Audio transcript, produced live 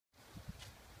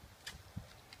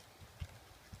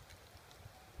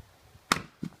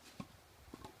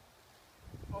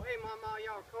Hey, Mama,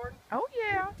 y'all recording? Oh,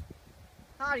 yeah.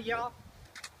 Howdy, y'all.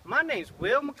 My name's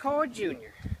Will McCoy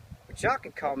Jr., but y'all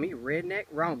can call me Redneck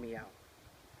Romeo.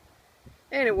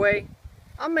 Anyway,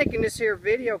 I'm making this here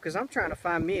video because I'm trying to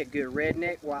find me a good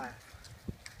redneck wife.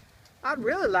 I'd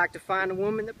really like to find a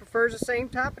woman that prefers the same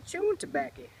type of chewing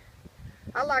tobacco.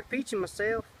 I like peachy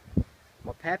myself.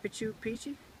 My pappy chewed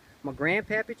peachy, my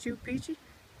grandpappy chewed peachy,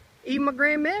 even my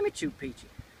grandmammy chewed peachy.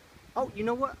 Oh, you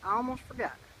know what? I almost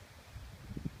forgot.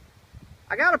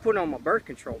 I gotta put on my birth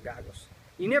control goggles.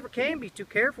 You never can be too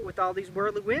careful with all these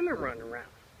worldly women running around.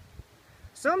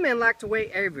 Some men like to wear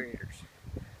aviators.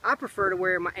 I prefer to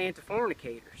wear my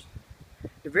anti-fornicators.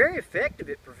 They're very effective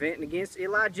at preventing against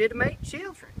illegitimate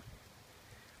children.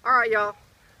 Alright, y'all.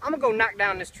 I'm gonna go knock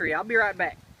down this tree. I'll be right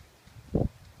back.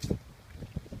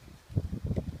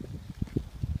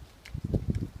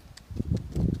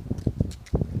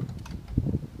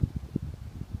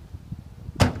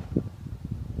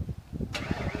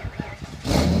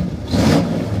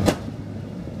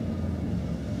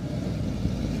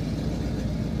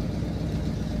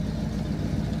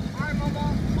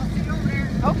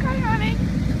 Okay, honey.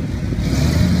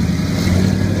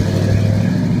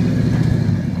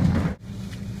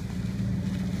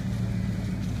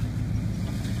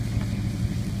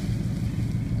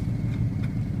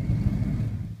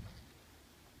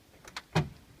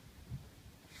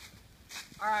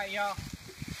 Alright, y'all.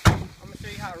 I'm gonna show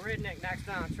you how a redneck knocks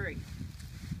down a tree.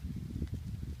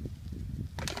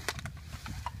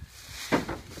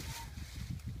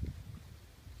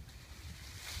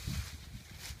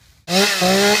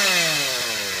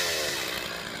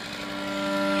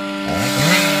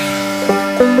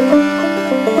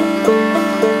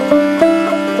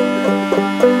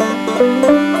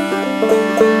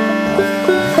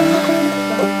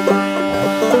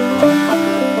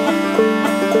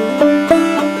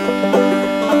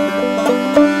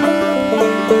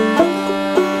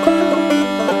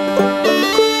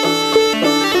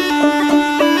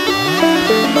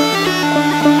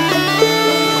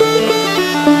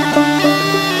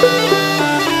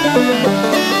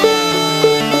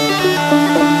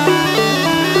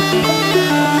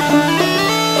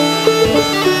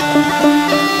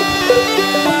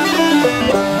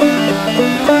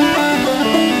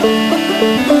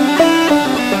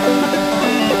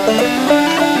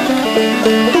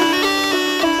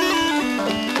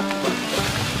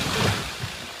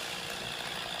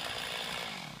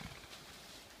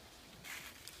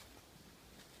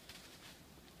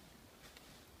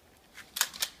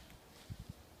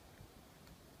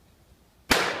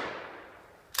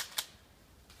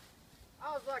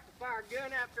 I always like to fire a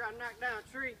gun after I knock down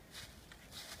a tree.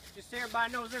 Just so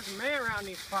everybody knows there's a man around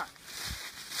these parts.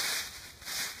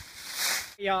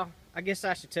 Y'all, I guess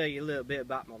I should tell you a little bit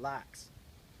about my likes.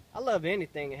 I love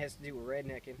anything that has to do with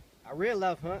rednecking. I really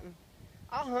love hunting.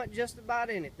 I'll hunt just about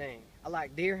anything. I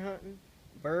like deer hunting,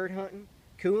 bird hunting,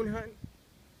 coon hunting.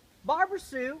 Barbara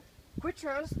Sue, quit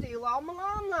trying to steal all my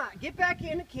limelight. Get back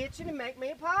in the kitchen and make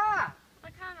me a pie.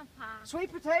 What kind of pie?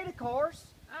 Sweet potato, of course.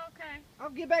 Okay. I'll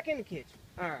get back in the kitchen.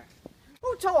 Alright.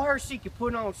 Who told her she could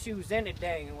put on shoes any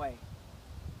dang way?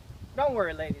 Don't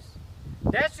worry, ladies.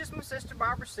 That's just my sister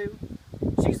Barbara Sue.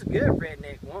 She's a good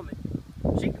redneck woman.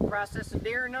 She can process a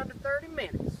deer in under 30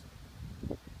 minutes.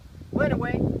 Well,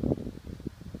 anyway,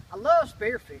 I love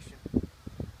spear fishing.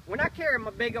 When I carry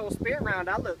my big old spear around,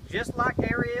 I look just like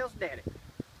Ariel's daddy.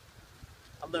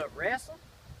 I love wrestling.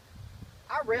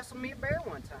 I wrestled me a bear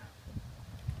one time.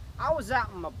 I was out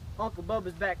in my Uncle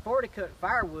Bubba's back 40 cutting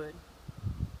firewood.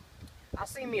 I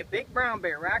seen me a big brown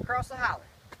bear right across the holler.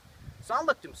 So I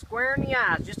looked him square in the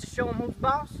eyes just to show him who's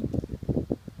boss.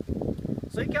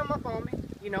 So he come up on me,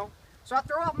 you know. So I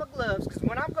throw off my gloves because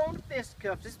when I'm going to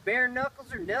fisticuffs, this bare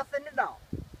knuckles are nothing at all.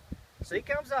 So he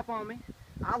comes up on me.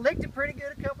 I licked him pretty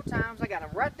good a couple times. I got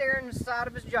him right there in the side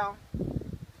of his jaw.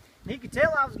 He could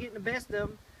tell I was getting the best of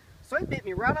him. So he bit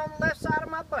me right on the left side of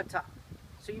my buttock.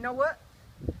 So you know what?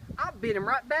 I bit him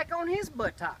right back on his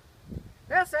buttock.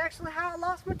 That's actually how I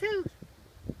lost my tooth.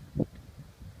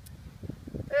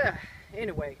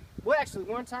 Anyway, well actually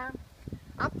one time,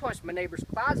 I punched my neighbor's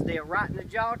Clydesdale right in the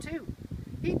jaw too.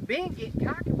 He'd been getting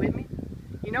cocky with me.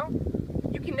 You know,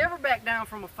 you can never back down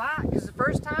from a fight because the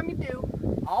first time you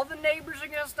do, all the neighbors are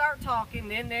going to start talking,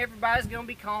 then everybody's going to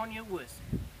be calling you a wussy.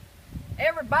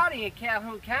 Everybody in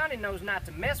Calhoun County knows not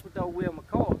to mess with old Will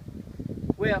McCoy.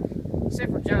 Well,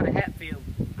 except for Johnny Hatfield.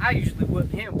 I usually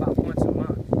whip him about once a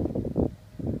month.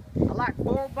 I like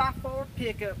 4x4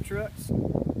 pickup trucks.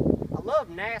 I love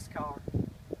NASCAR.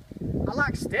 I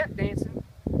like step dancing.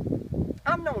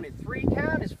 I'm known in 3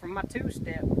 counties for my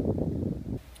two-step.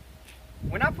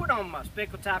 When I put on my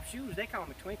speckle top shoes, they call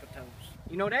me Twinkle Toes.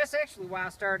 You know, that's actually why I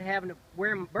started having to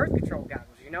wear my birth control goggles,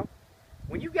 you know?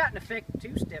 When you got an effective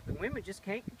two-step, and women just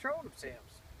can't control themselves.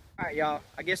 Alright, y'all,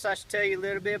 I guess I should tell you a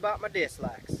little bit about my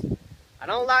dislikes. I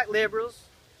don't like liberals,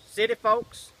 city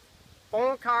folks,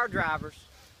 foreign car drivers,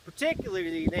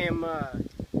 particularly them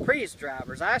Prius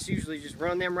drivers. I usually just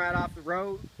run them right off the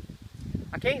road.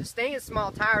 I can't stand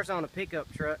small tires on a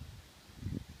pickup truck.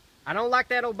 I don't like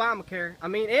that Obamacare. I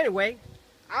mean, anyway,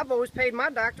 I've always paid my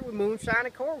doctor with moonshine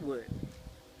and cordwood.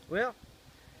 Well,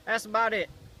 that's about it.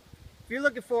 If you're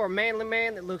looking for a manly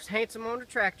man that looks handsome on the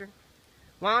tractor,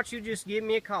 why don't you just give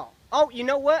me a call? Oh, you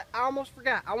know what? I almost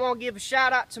forgot. I want to give a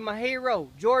shout out to my hero,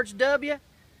 George W.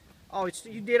 Oh,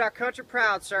 you did our country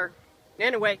proud, sir.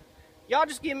 Anyway, y'all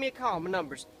just give me a call. My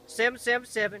number's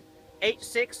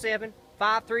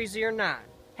 777-867-5309.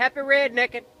 Happy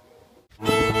rednecking.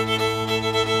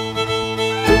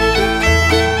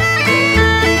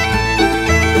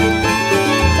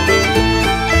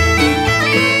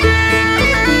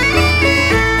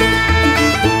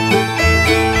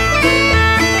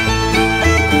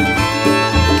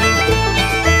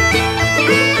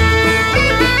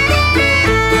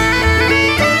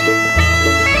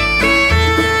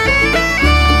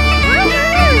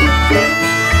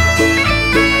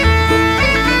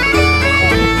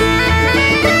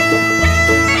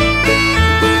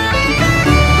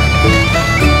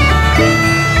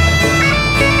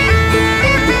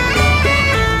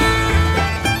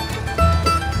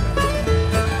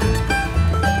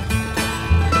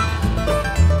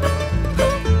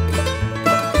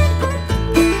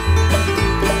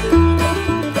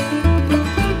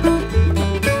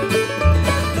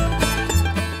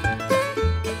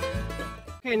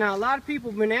 Okay, now a lot of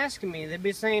people have been asking me, they've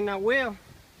been saying, now, well,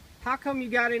 how come you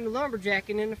got into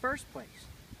lumberjacking in the first place?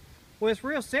 Well, it's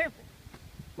real simple.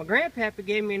 My grandpappy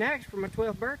gave me an axe for my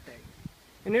 12th birthday.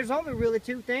 And there's only really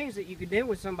two things that you can do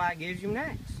when somebody gives you an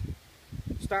axe.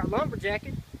 Start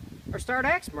lumberjacking or start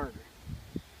axe murder.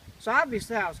 So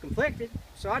obviously I was conflicted,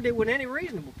 so I did what any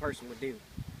reasonable person would do.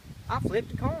 I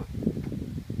flipped a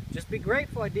coin. Just be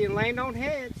grateful I didn't land on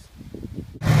heads.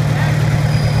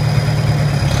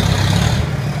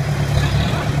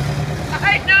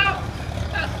 I know!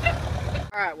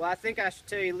 Alright, well, I think I should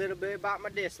tell you a little bit about my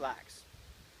dislikes.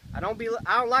 I don't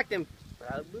like them.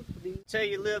 I'll tell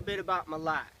you a little bit about my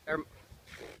life. I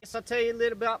guess I'll tell you a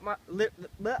little about my...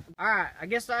 Alright, I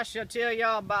guess I should tell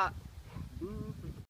y'all about